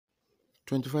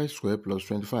25 squared plus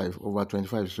 25 over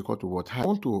 25 is equal to what? I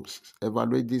want to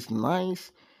evaluate this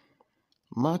nice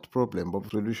math problem of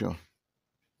solution.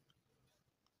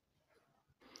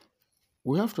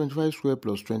 We have 25 squared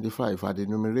plus 25 at the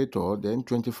numerator, then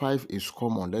 25 is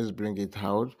common. Let's bring it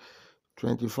out.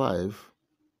 25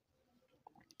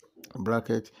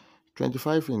 bracket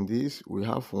 25 in this, we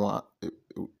have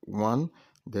 1,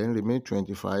 then remain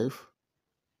 25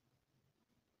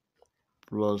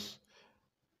 plus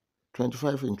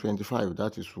 25 in 25,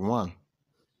 that is 1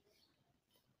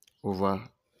 over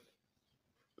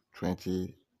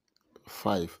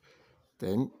 25.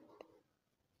 Then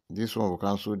this one will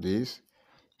cancel this.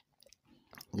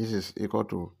 This is equal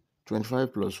to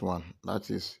 25 plus 1, that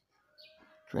is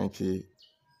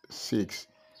 26.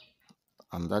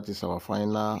 And that is our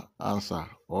final answer.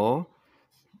 Or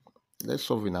let's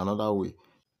solve in another way.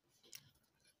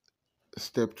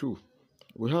 Step 2.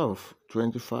 We have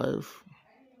 25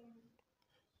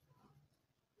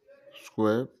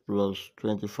 squared plus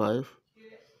 25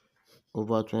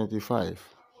 over 25.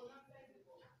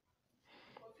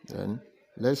 Then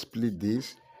let's split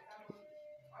this.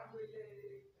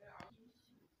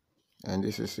 And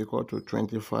this is equal to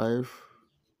 25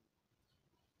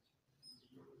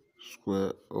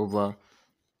 squared over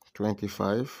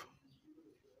 25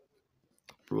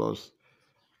 plus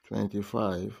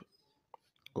 25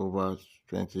 over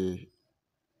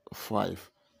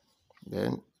 25.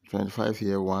 Then 25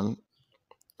 here 1,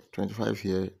 25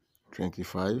 here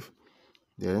 25,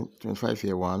 then 25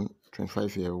 here 1,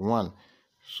 25 here 1.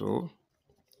 So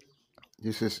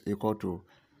this is equal to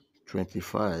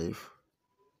 25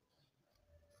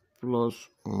 plus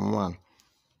 1.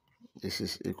 This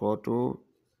is equal to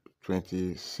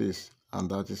 26, and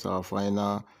that is our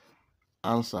final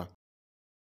answer.